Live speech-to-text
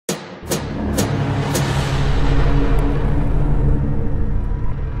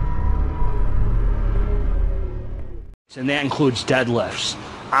And that includes deadlifts.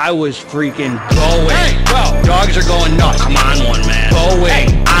 I was freaking going. Hey, bro. Dogs are going nuts. I'm on one, man.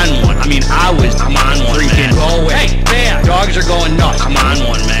 Going on one. I mean, I'm on one, freaking man. Going. Hey, man. Dogs are going nuts. I'm on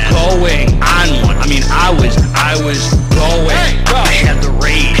one, man. Going on one. I mean, I was going. Hey, bro. I had the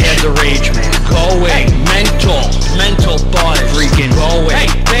rage, man. Going. Mental thoughts. Freaking going.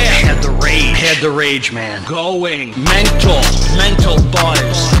 Hey, man. Had the rage, man. Going. Mental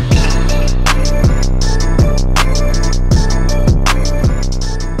thoughts.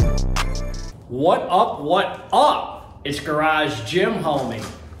 What up? It's Garage Gym Homie,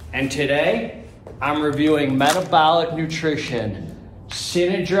 and today I'm reviewing Metabolic Nutrition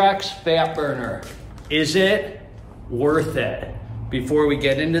SYNEDREX Fat Burner. Is it worth it? Before we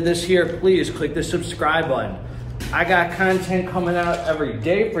get into this here, please click the subscribe button. I got content coming out every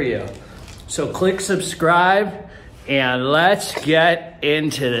day for you. So click subscribe and let's get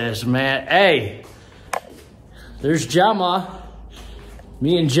into this, man. Hey, there's Gemma.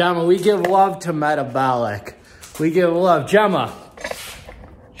 Me and Gemma, we give love to Metabolic. We give love. Gemma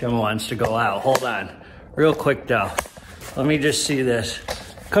wants to go out. Hold on. Real quick, though. Let me just see this.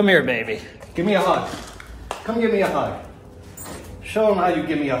 Come here, baby. Give me a hug. Come give me a hug. Show them how you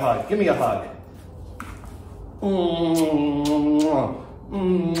give me a hug. Give me a hug.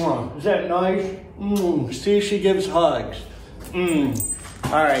 Is that nice? See, she gives hugs. All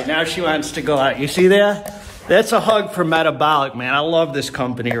right, now she wants to go out. You see that? That's a hug for Metabolic, man. I love this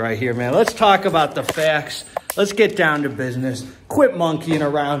company right here, man. Let's talk about the facts. Let's get down to business. Quit monkeying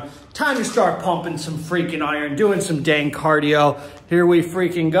around. Time to start pumping some freaking iron, doing some dang cardio. Here we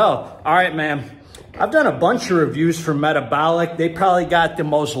freaking go. All right, man. I've done a bunch of reviews for Metabolic. They probably got the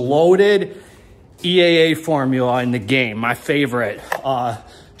most loaded EAA formula in the game. My favorite.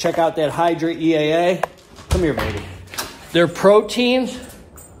 Check out that Hydrate EAA. Come here, baby. Their proteins,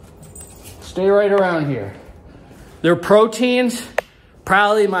 stay right around here. Their proteins,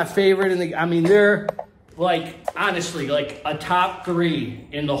 probably my favorite in the, I mean, they're like, honestly, like a top 3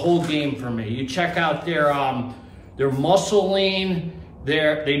 in the whole game for me. You check out their muscle lean,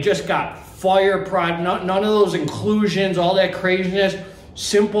 they just got fire product, none of those inclusions, all that craziness,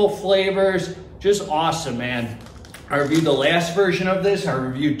 simple flavors, just awesome, man. I reviewed the last version of this. I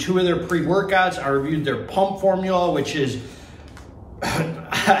reviewed 2 of their pre-workouts. I reviewed their pump formula, which is,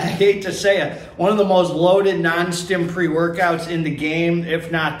 I hate to say it, one of the most loaded non-STIM pre-workouts in the game.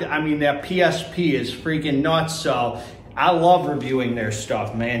 If not, I mean, that PSP is freaking nuts. So I love reviewing their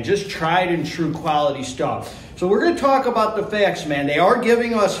stuff, man. Just tried and true quality stuff. So we're going to talk about the facts, man. They are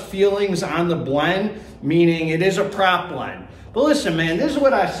giving us feelings on the blend, meaning it is a prop blend. But listen, man, this is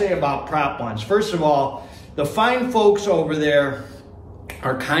what I say about prop blends. First of all, the fine folks over there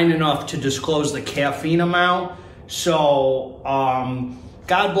are kind enough to disclose the caffeine amount. So,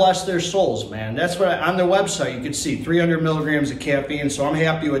 God bless their souls, man. That's what on their website you can see 300 milligrams of caffeine. So I'm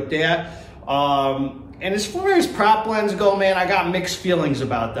happy with that. And as far as prop blends go, man, I got mixed feelings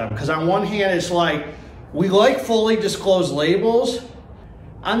about them. Because on one hand, it's like, we like fully disclosed labels.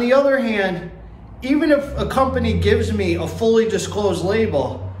 On the other hand, even if a company gives me a fully disclosed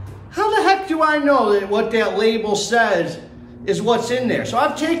label, how the heck do I know that what that label says is what's in there? So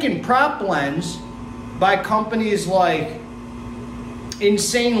I've taken prop blends by companies like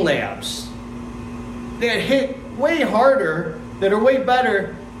Insane Labs that hit way harder, that are way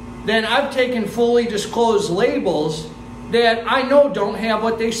better than I've taken fully disclosed labels that I know don't have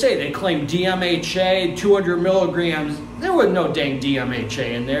what they say. They claim DMHA, 200 milligrams. There was no dang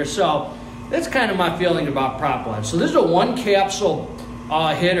DMHA in there. So that's kind of my feeling about prop blends. So this is a 1 capsule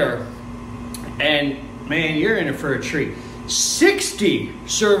hitter, and man, you're in it for a treat. 60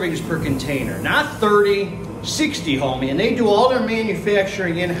 servings per container, not 30, 60, homie. And they do all their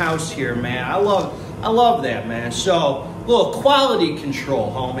manufacturing in-house here, man. I love that, man. So, a little quality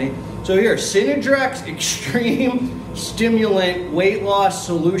control, homie. So here, SYNEDREX Extreme Stimulant Weight Loss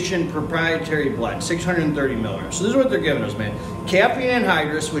Solution Proprietary Blend, 630 milligrams. So this is what they're giving us, man. Caffeine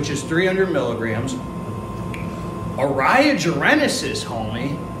anhydrous, which is 300 milligrams. Ariogenesis,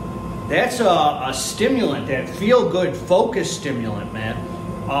 homie. That's a stimulant, that feel-good focus stimulant, man,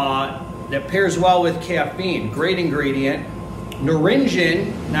 that pairs well with caffeine. Great ingredient.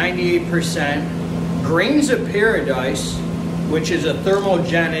 Naringin, 98%. Grains of Paradise, which is a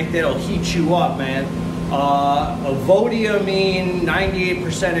thermogenic that'll heat you up, man. Avodiamine,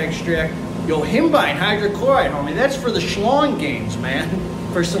 98% extract. Yohimbine hydrochloride, homie. That's for the schlong gains, man.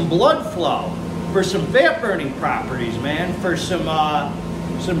 For some blood flow. For some fat-burning properties, man. For some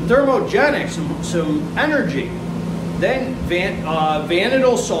thermogenic, some energy. Then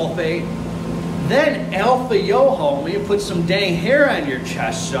vanadyl sulfate. Then alpha-yo, homie. Put some dang hair on your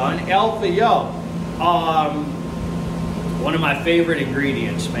chest, son. Alpha-yo. One of my favorite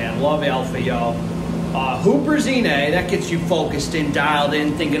ingredients, man. Love Alpha Yo. Huperzine, that gets you focused in, dialed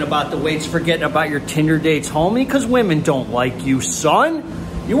in, thinking about the weights, forgetting about your Tinder dates, homie, because women don't like you, son.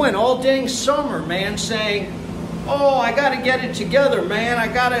 You went all dang summer, man, saying, oh, I gotta get it together, man. I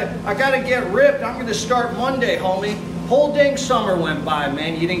gotta get ripped. I'm gonna start Monday, homie. Whole dang summer went by,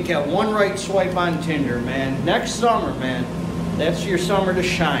 man. You didn't get one right swipe on Tinder, man. Next summer, man, that's your summer to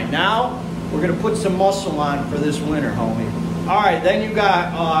shine. Now, we're gonna put some muscle on for this winter, homie. All right, then you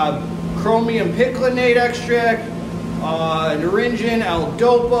got chromium picolinate extract, naringin,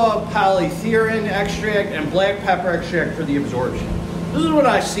 L-dopa, polytherin extract, and black pepper extract for the absorption. This is what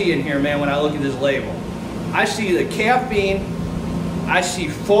I see in here, man, when I look at this label. I see the caffeine, I see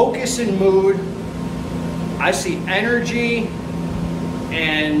focus and mood, I see energy,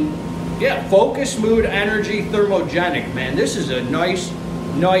 and yeah, focus, mood, energy, thermogenic, man. This is a nice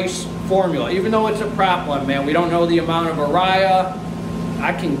formula. Even though it's a prop one, man, we don't know the amount of Araya.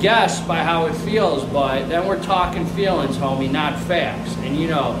 I can guess by how it feels, but then we're talking feelings, homie, not facts. And you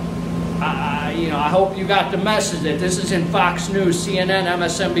know, I hope you got the message that this isn't Fox News, CNN,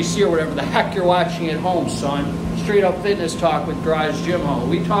 MSNBC, or whatever the heck you're watching at home, son. Straight up fitness talk with Dry's GYMHOMIE.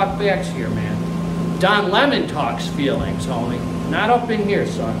 We talk facts here, man. Don Lemon talks feelings, homie. Not up in here,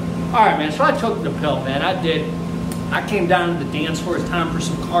 son. All right, man, so I took the pill, man. I did. I came down to the dance floor. It's time for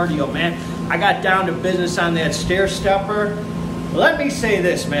some cardio, man. I got down to business on that stair stepper. Let me say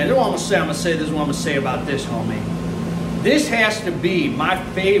this, man. This is what I'm gonna say. This is what I'm gonna say about this, homie. This has to be my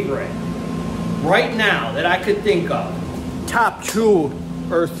favorite right now that I could think of. Top 2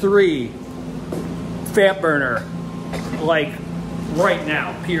 or 3 fat burner, like right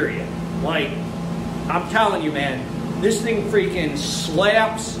now, period. Like, I'm telling you, man, this thing freaking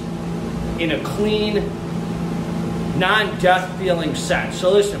slaps in a clean, non-death feeling sense.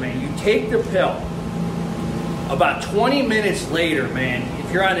 So listen, man, you take the pill. About 20 minutes later, man,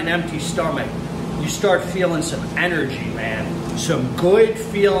 if you're on an empty stomach, you start feeling some energy, man. Some good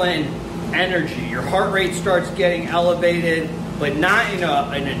feeling energy. Your heart rate starts getting elevated, but not in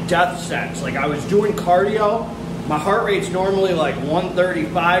a death sense. Like, I was doing cardio, my heart rate's normally like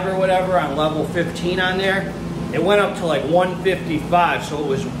 135 or whatever on level 15 on there. It went up to like 155,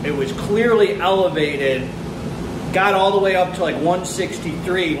 so it was clearly elevated. Got all the way up to like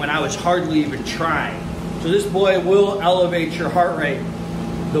 163 when I was hardly even trying. So this boy will elevate your heart rate.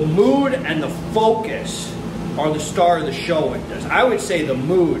 The mood and the focus are the star of the show with this. I would say the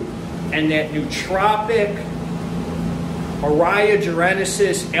mood and that nootropic, Araya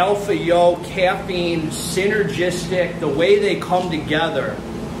genesis, Alpha Yo, caffeine, synergistic, the way they come together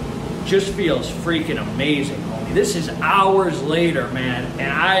just feels freaking amazing, homie. This is hours later, man,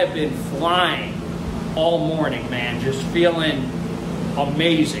 and I have been flying all morning, man, just feeling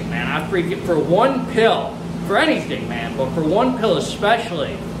amazing, man. I freaking, for one pill, for anything, man, but for one pill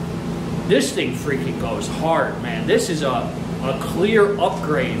especially, this thing freaking goes hard, man. This is a clear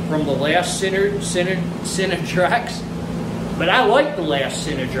upgrade from the last SYNEDREX. But I like the last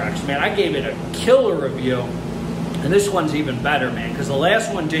SYNEDREX, man. I gave it a killer review. And this one's even better, man, because the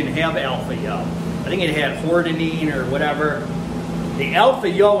last one didn't have Alpha Yo. I think it had hordenine or whatever. The Alpha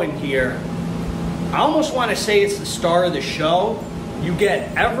Yo in here, I almost want to say it's the star of the show. You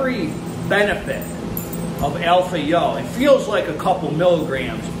get every benefit of Alpha Yo. It feels like a couple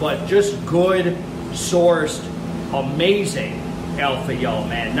milligrams, but just good, sourced, amazing Alpha Yo,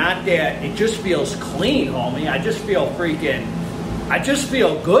 man. Not that, it just feels clean, homie. I just feel freaking, I just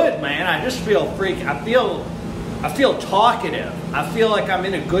feel good, man. I just feel freaking, I feel talkative. I feel like I'm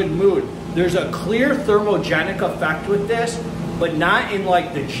in a good mood. There's a clear thermogenic effect with this, but not in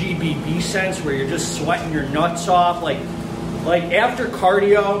like the GBB sense where you're just sweating your nuts off. Like after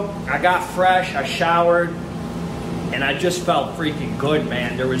cardio, I got fresh, I showered, and I just felt freaking good,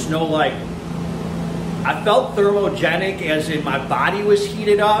 man. There was no like, I felt thermogenic as in my body was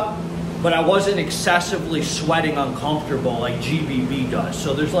heated up, but I wasn't excessively sweating uncomfortable like GBB does.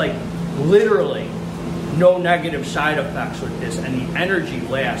 So there's like literally no negative side effects with this, and the energy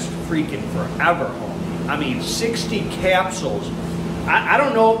lasts freaking forever, homie. I mean, 60 capsules. I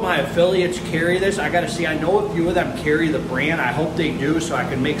don't know if my affiliates carry this. I gotta see. I know a few of them carry the brand. I hope they do, so I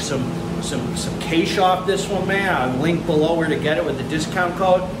can make some cash off this one, man. I'll link below where to get it with the discount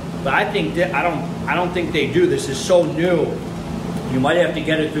code. But I think that I don't think they do. This is so new. You might have to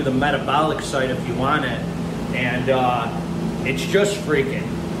get it through the Metabolic site if you want it. And it's just freaking,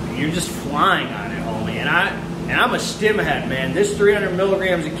 you're just flying on it, homie. And I'm a STIM head, man. This 300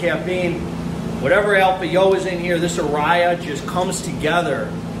 milligrams of caffeine, whatever Alpha Yo is in here, this Araya just comes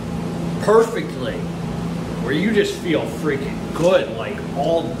together perfectly, where you just feel freaking good, like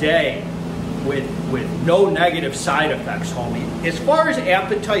all day. with no negative side effects, homie. As far as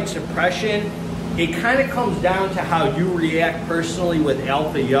appetite suppression, it kind of comes down to how you react personally with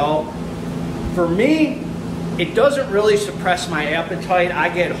Alpha Yo. For me, it doesn't really suppress my appetite. I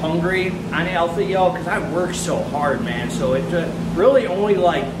get hungry on Alpha Yo because I work so hard, man. So it really only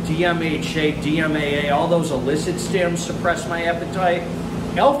like DMHA, DMAA, all those illicit stims suppress my appetite.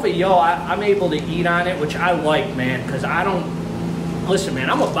 Alpha Yo, I'm able to eat on it, which I like, man, because I don't, listen, man,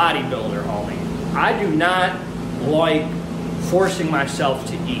 I'm a bodybuilder, homie. I do not like forcing myself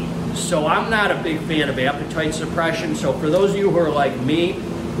to eat. So I'm not a big fan of appetite suppression. So for those of you who are like me,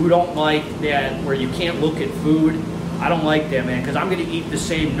 who don't like that, where you can't look at food, I don't like that, man, because I'm going to eat the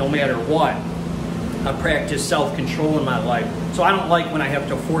same no matter what. I practice self-control in my life, so I don't like when I have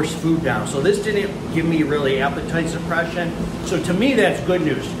to force food down. So this didn't give me really appetite suppression. So to me, that's good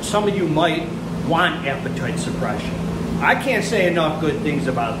news. Some of you might want appetite suppression. I can't say enough good things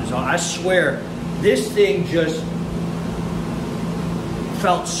about this. I swear, this thing just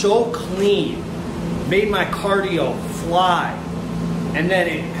felt so clean, made my cardio fly. And then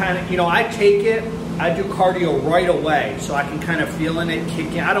it kind of, you know, I take it, I do cardio right away, so I can kind of feel in it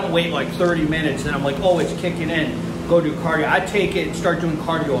kick in. I don't wait like 30 minutes and I'm like, oh, it's kicking in, go do cardio. I take it and start doing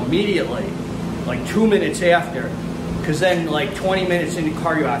cardio immediately, like 2 minutes after, because then like 20 minutes into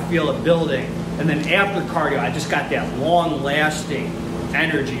cardio, I feel it building. And then after cardio, I just got that long-lasting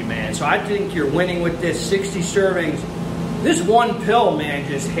energy, man. So I think you're winning with this 60 servings. This one pill, man,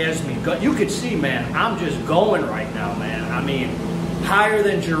 just has me go. You could see, man, I'm just going right now, man. I mean, higher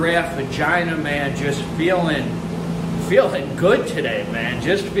than giraffe vagina, man. Just feeling good today, man.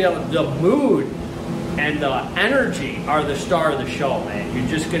 Just feeling the mood and the energy are the star of the show, man. You're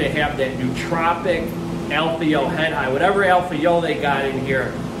just gonna have that nootropic Alpha Yo head high. Whatever Alpha Yo they got in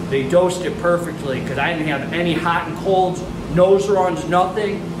here, they dosed it perfectly because I didn't have any hot and colds, nose runs,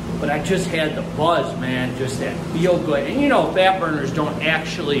 nothing. But I just had the buzz, man. Just that feel good. And you know, fat burners don't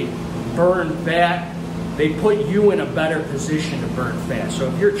actually burn fat. They put you in a better position to burn fat. So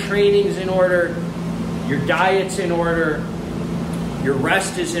if your training's in order, your diet's in order, your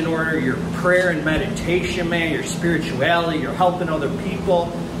rest is in order, your prayer and meditation, man, your spirituality, you're helping other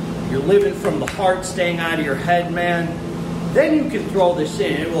people, you're living from the heart, staying out of your head, man, then you can throw this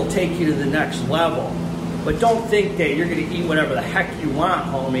in. It will take you to the next level. But don't think that you're going to eat whatever the heck you want,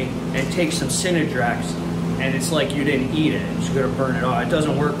 homie, and take some SYNEDREX and it's like you didn't eat it. It's going to burn it off. It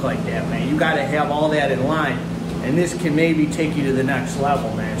doesn't work like that, man. You got to have all that in line, and this can maybe take you to the next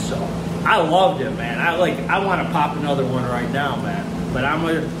level, man. So I loved it, man. I want to pop another one right now, man. But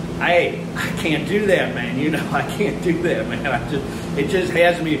I can't do that, man. You know, I can't do that, man. It just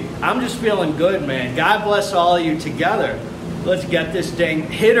has me. I'm just feeling good, man. God bless all of you together. Let's get this dang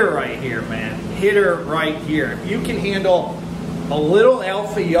hitter right here, man. Hitter right here. If you can handle a little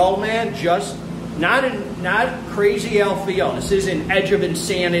Alpha Yo, man, just not crazy Alpha Yo. This isn't edge of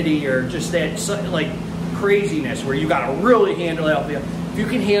insanity or just that like craziness where you gotta really handle Alpha Yo. If you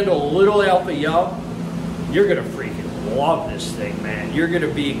can handle a little Alpha Yo, you're gonna freaking love this thing, man. You're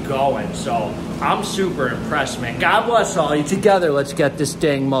gonna be going. So I'm super impressed, man. God bless all you. Together, let's get this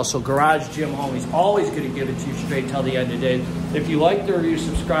dang muscle. Garage Gym Homies, always gonna give it to you straight till the end of the day. If you like the review,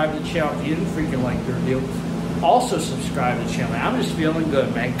 subscribe to the channel. If you didn't freaking like the review, also subscribe to the channel. I'm just feeling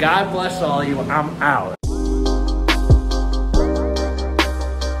good, man. God bless all you. I'm out.